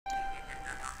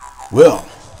Well,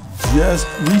 just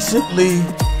recently,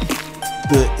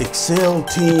 the Excel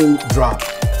team dropped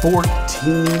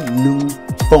 14 new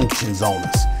functions on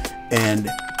us. And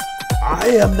I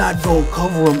am not going to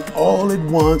cover them all at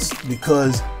once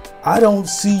because I don't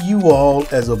see you all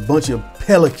as a bunch of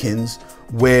pelicans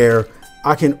where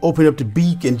I can open up the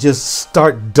beak and just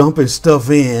start dumping stuff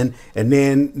in and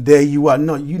then there you are.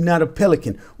 No, you're not a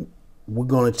pelican. We're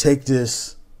going to take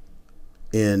this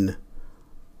in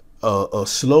a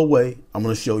slow way. I'm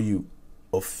going to show you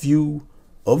a few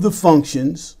of the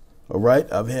functions. All right.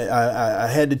 I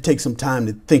had to take some time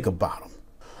to think about them.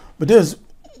 But there's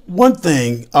one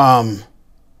thing,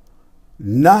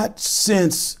 not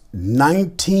since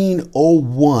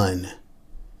 1901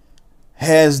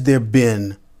 has there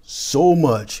been so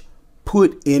much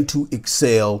put into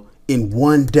Excel in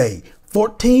one day.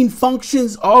 14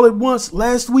 functions all at once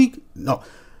last week? No.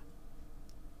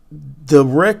 The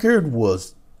record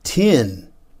was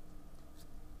 10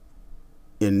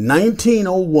 in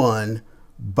 1901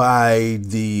 by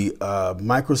the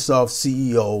Microsoft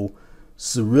CEO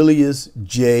Cyrillius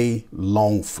J.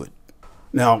 Longfoot.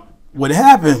 Now, what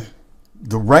happened,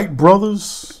 the Wright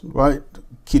brothers, right,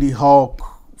 Kitty Hawk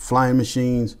flying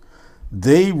machines,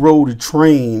 they rode a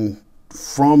train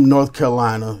from North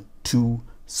Carolina to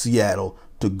Seattle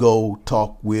to go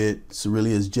talk with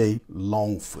Cyrillius J.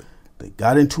 Longfoot. They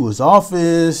got into his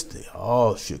office, they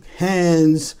all shook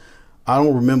hands. I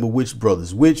don't remember which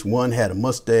brothers which. One had a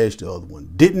mustache, the other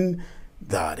one didn't.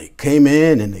 They came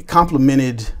in and they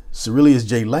complimented Cyrillius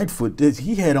J. Lightfoot.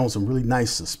 He had on some really nice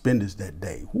suspenders that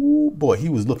day. Ooh, boy, he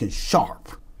was looking sharp.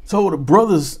 So the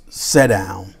brothers sat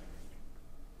down.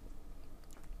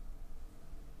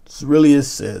 Cyrillius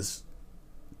says,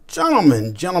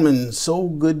 gentlemen, so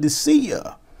good to see you.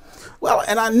 Well,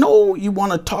 and I know you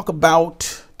want to talk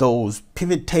about those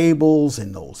pivot tables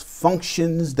and those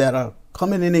functions that are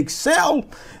coming in Excel.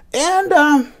 And,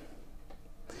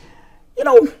 you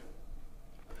know,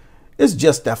 it's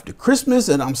just after Christmas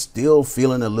and I'm still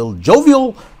feeling a little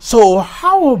jovial. So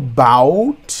how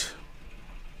about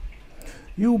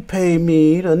you pay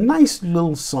me a nice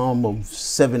little sum of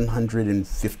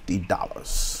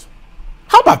 $750?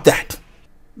 How about that?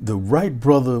 The Wright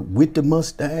brother with the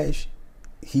mustache,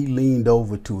 he leaned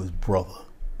over to his brother.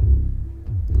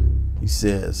 He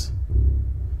says,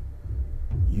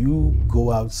 you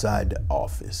go outside the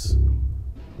office,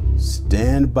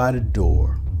 stand by the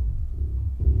door.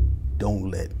 Don't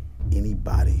let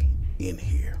anybody in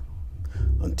here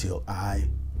until I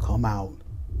come out.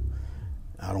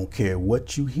 I don't care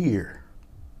what you hear.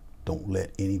 Don't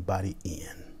let anybody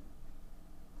in.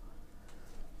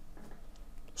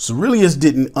 Cyrillius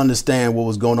didn't understand what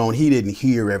was going on. He didn't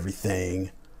hear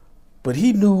everything, but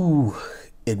he knew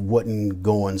it wasn't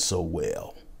going so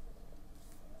well.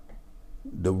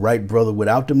 The Wright brother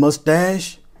without the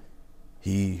mustache,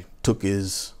 he took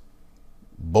his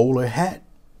bowler hat,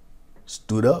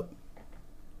 stood up,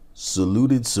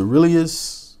 saluted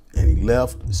Cyrillius, and he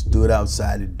left and stood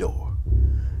outside the door.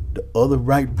 The other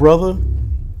Wright brother,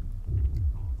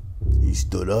 he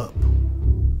stood up,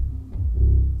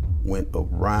 went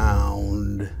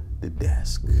around the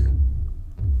desk,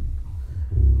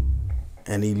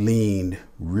 and he leaned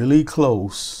really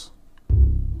close.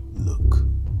 Look,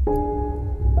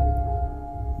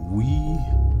 we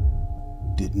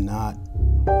did not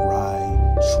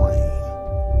ride train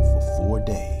for 4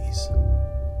 days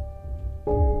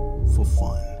for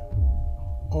fun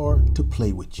or to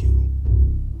play with you.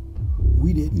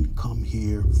 We didn't come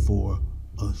here for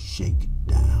a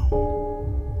shakedown.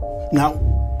 Now,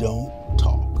 don't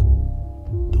talk.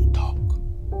 Don't talk.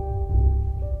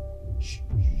 Shh,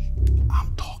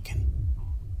 I'm talking.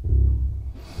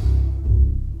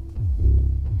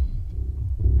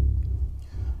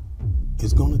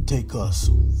 It's gonna take us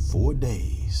 4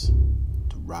 days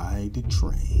to ride the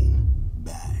train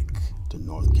back to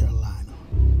North Carolina.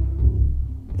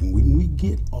 And when we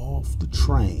get off the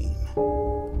train,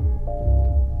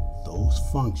 those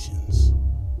functions,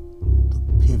 the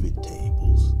pivot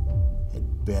tables, had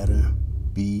better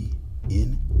be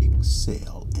in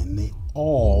Excel, and they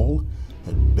all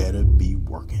had better be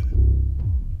working.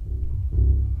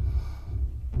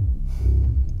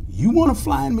 You want a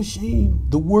flying machine?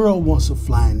 The world wants a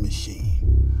flying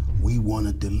machine. We want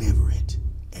to deliver it,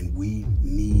 and we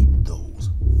need those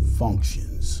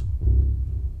functions,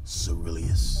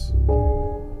 Cyrillius,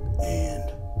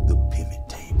 and the pivot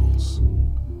tables.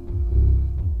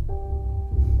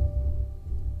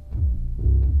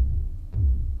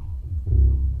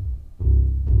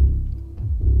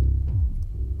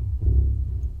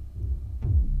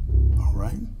 All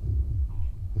right.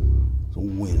 So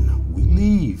when we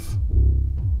leave,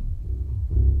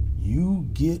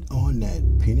 get on that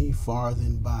penny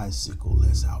farthing bicycle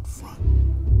that's out front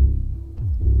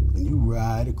and you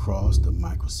ride across the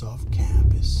Microsoft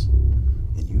campus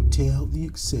and you tell the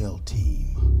Excel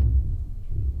team,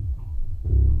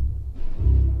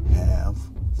 have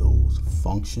those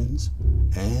functions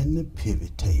and the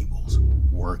pivot tables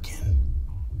working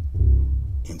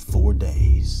in 4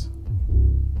 days.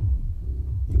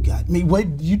 You got me? Wait,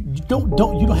 you don't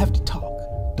have to talk.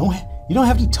 You don't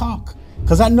have to talk,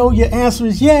 because I know your answer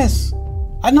is yes.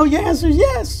 I know your answer is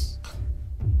yes.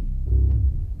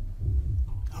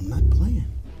 I'm not playing.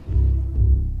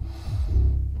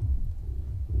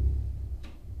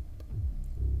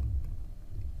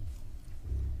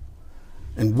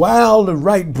 And while the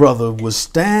Wright brother was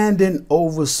standing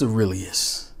over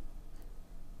Cyrillius,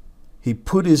 he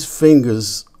put his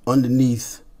fingers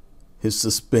underneath his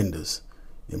suspenders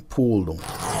and pulled them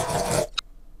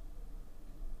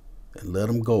and let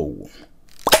them go.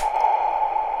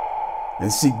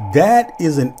 And see, that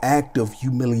is an act of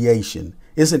humiliation.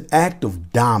 It's an act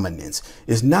of dominance.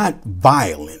 It's not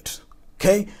violent,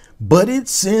 okay? But it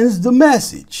sends the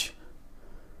message.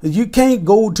 You can't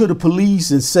go to the police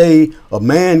and say a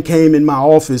man came in my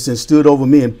office and stood over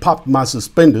me and popped my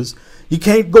suspenders. You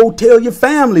can't go tell your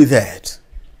family that.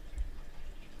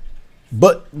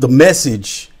 But the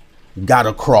message got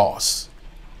across.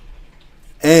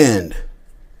 And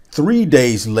 3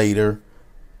 days later,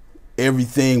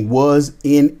 everything was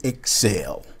in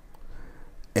Excel.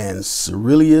 And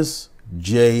Cyrillius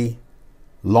J.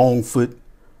 Longfoot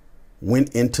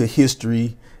went into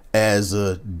history as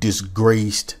a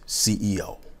disgraced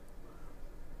CEO.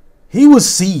 He was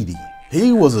seedy.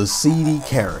 He was a seedy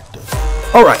character.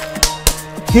 All right,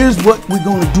 here's what we're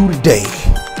going to do today.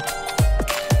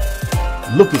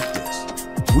 Look at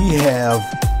this. We have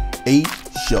 8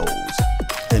 shows,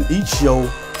 and each show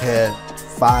had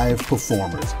 5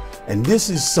 performers. And this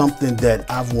is something that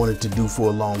I've wanted to do for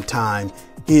a long time,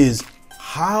 is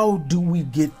how do we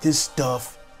get this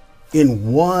stuff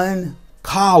in one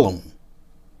column?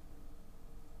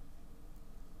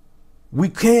 We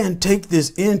can take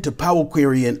this into Power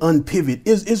Query and unpivot.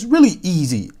 It's really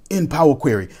easy in Power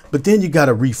Query, but then you got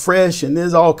to refresh and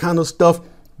there's all kind of stuff.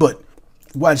 But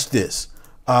watch this.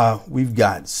 We've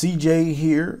got CJ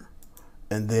here,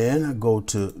 and then I go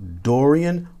to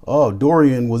Dorian. Oh,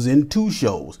 Dorian was in 2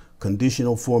 shows.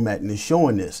 Conditional Formatting is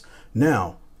showing this.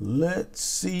 Now, let's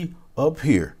see up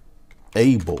here.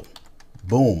 Abel.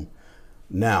 Boom.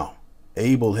 Now,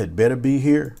 Abel had better be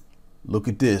here. Look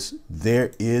at this.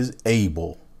 There is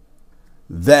Abel.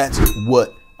 That's what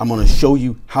I'm going to show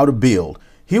you how to build.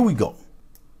 Here we go.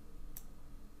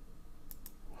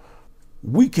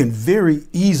 We can very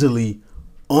easily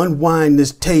unwind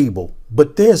this table,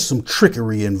 but there's some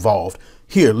trickery involved.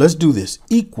 Here, let's do this.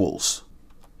 Equals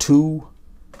to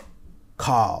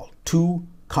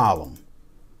column.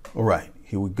 All right,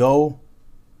 here we go.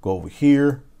 Go over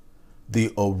here.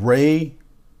 The array.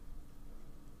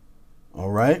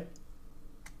 All right.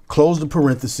 Close the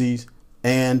parentheses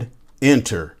and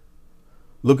enter.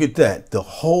 Look at that. The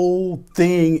whole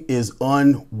thing is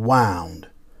unwound.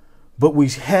 But we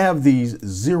have these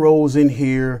zeros in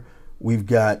here. We've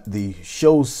got the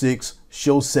show 6,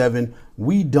 show 7.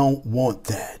 We don't want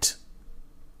that.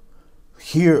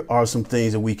 Here are some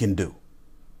things that we can do.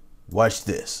 Watch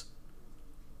this.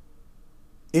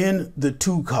 In the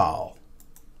TOCOL,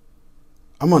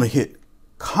 I'm going to hit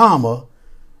comma,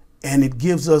 and it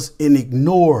gives us an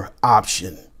ignore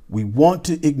option. We want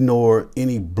to ignore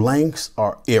any blanks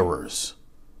or errors.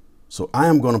 So I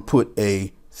am going to put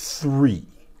a 3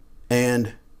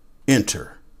 and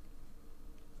enter.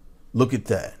 Look at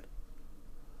that.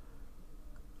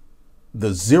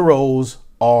 The zeros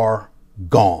are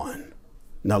gone.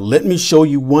 Now let me show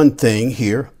you one thing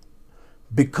here,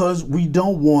 because we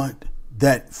don't want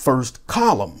that first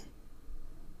column.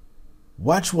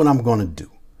 Watch what I'm going to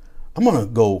do. I'm going to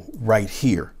go right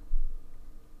here.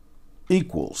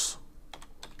 Equals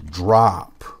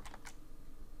drop.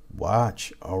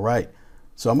 Watch. All right.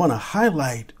 So I'm going to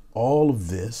highlight all of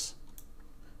this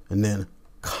and then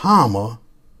comma,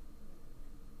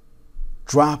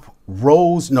 drop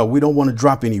rows. No, we don't want to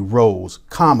drop any rows,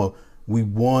 comma. We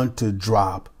want to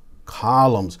drop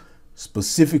columns,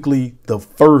 specifically the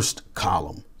first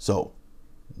column. So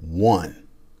 1,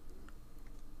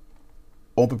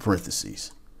 open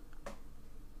parentheses.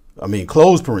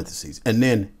 Close parentheses, and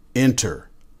then enter.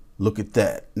 Look at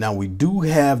that. Now we do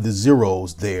have the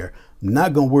zeros there. I'm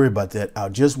not going to worry about that. I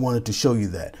just wanted to show you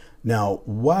that. Now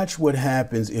watch what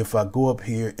happens if I go up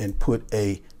here and put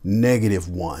a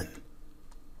 -1.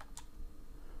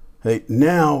 Hey,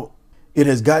 now it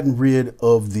has gotten rid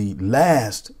of the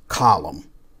last column.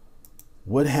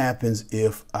 what happens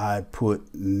if I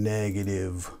put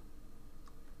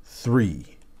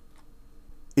 -3?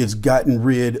 It's gotten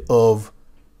rid of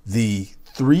the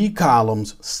 3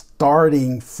 columns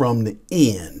starting from the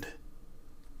end.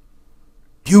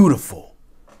 Beautiful.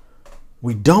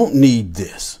 We don't need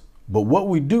this, but what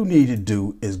we do need to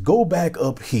do is go back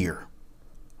up here.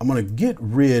 I'm going to get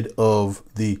rid of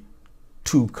the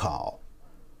TOCOL.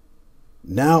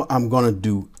 Now I'm going to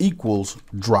do equals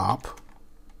drop,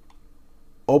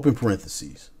 open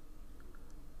parentheses,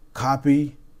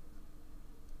 copy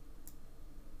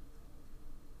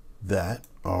that,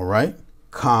 all right,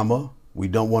 comma, we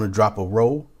don't want to drop a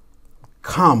row,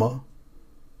 comma,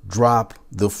 drop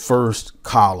the first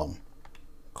column,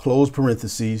 close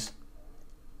parentheses,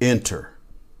 enter.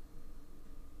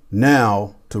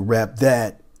 Now to wrap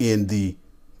that in the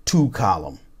 2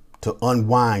 column, to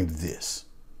unwind this,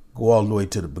 go all the way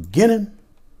to the beginning,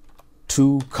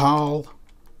 TOCOL,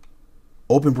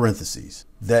 open parentheses.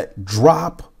 That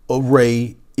drop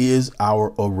array is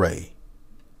our array,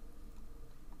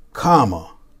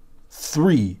 comma,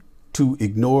 3 to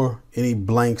ignore any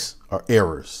blanks or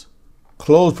errors,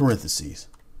 close parentheses,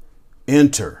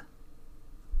 enter.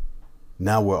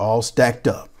 Now we're all stacked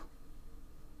up.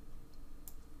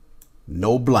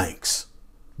 No blanks.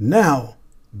 Now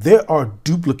there are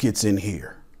duplicates in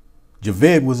here.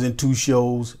 Javed was in 2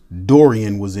 shows.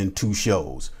 Dorian was in 2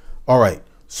 shows. All right,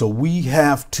 so we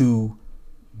have to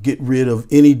get rid of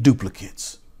any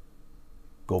duplicates.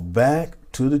 Go back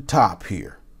to the top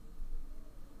here.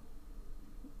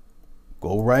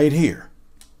 Go right here.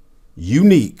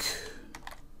 Unique.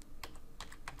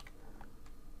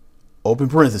 Open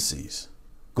parentheses.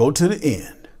 Go to the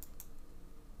end.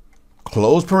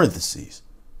 Close parentheses.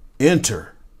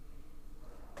 Enter.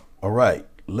 All right,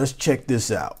 let's check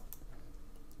this out.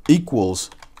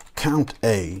 Equals count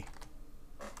A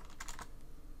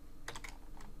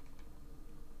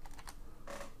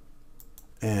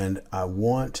and I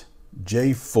want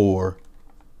J4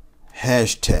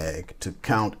 hashtag to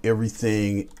count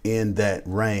everything in that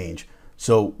range.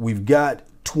 So we've got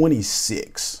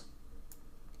 26,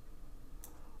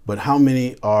 but how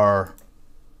many are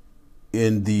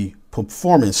in the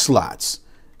performance slots?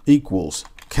 Equals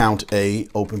count A,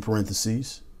 open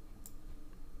parentheses,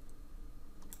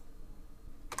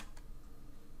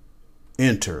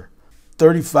 enter.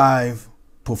 35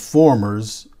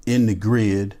 performers in the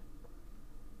grid,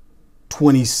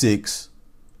 26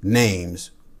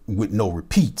 names with no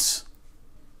repeats.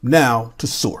 Now to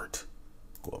sort.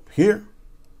 Go up here.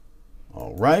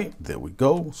 All right, there we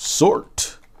go.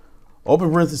 Sort.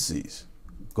 Open parentheses.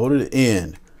 Go to the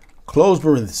end. Close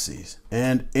parentheses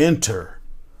and enter.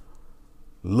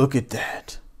 Look at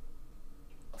that.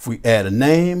 If we add a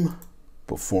name,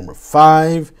 performer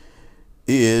 5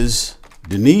 is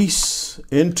Denise.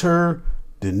 Enter.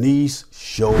 Denise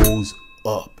shows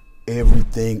up.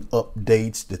 Everything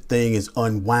updates. The thing is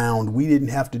unwound. We didn't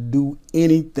have to do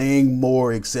anything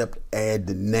more except add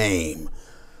the name.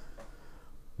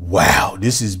 Wow,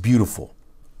 this is beautiful.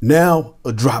 Now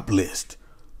a drop list.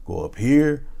 Go up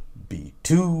here,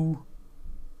 B2.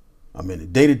 I'm in the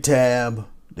data tab,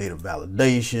 data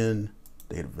validation,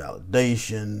 data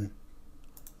validation.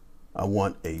 I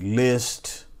want a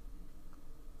list.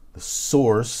 The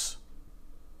source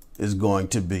is going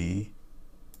to be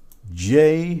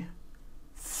J4,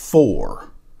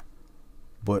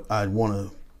 but I want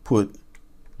to put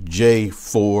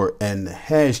J4 and the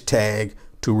hashtag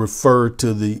to refer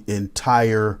to the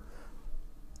entire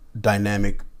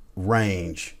dynamic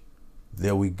range.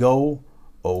 There we go.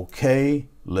 Okay,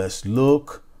 let's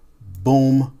look.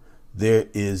 Boom. There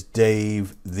is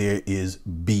Dave. There is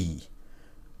B.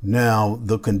 Now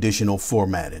the conditional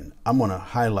formatting. I'm going to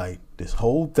highlight this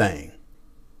whole thing.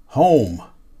 Home.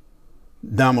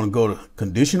 Now I'm going to go to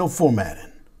conditional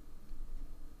formatting.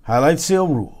 Highlight cell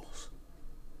rules.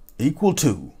 Equal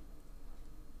to.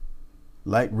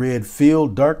 Light red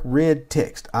field, dark red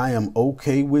text. I am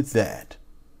okay with that.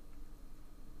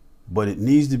 But it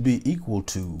needs to be equal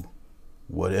to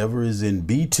whatever is in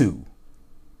B2.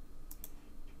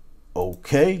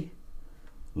 Okay.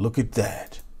 Look at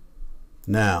that.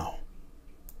 Now,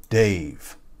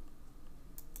 Dave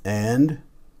and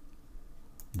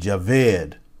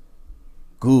Javed.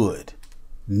 Good.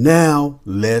 Now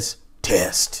let's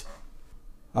test.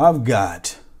 I've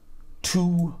got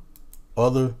 2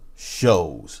 other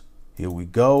shows. Here we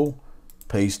go.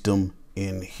 Paste them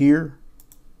in here.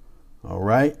 All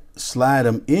right. Slide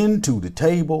them into the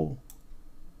table.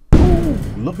 Ooh,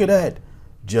 look at that.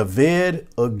 Javed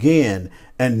again.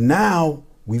 And now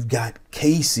we've got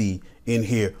Casey in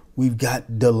here. We've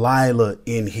got Delilah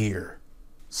in here.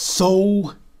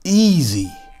 So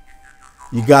easy.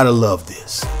 You gotta love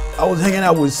this. I was hanging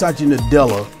out with Satya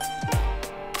Nadella.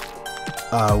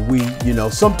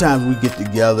 Sometimes we get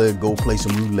together, go play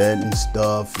some roulette and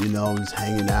stuff, just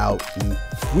hanging out. And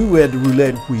we were at the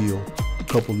roulette wheel a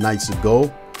couple nights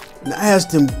ago. And I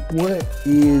asked him, what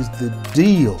is the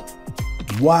deal?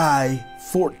 Why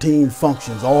 14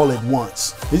 functions all at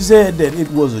once? He said that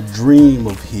it was a dream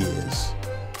of his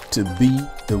to beat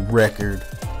the record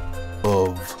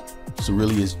of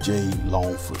Cyrillius J.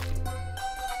 Longfoot.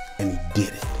 And he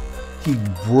did it. He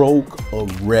broke a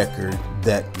record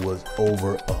that was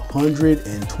over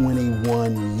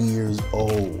 121 years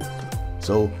old.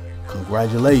 So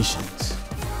congratulations.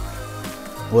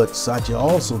 But Satya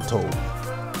also told me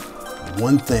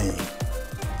one thing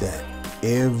that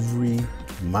every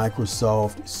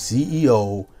Microsoft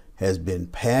CEO has been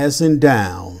passing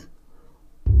down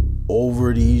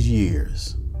over these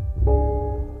years.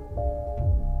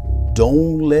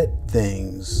 Don't let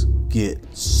things get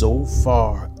so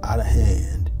far out of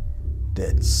hand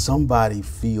that somebody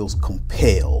feels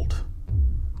compelled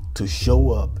to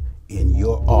show up in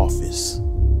your office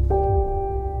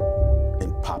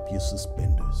and pop your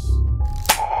suspenders.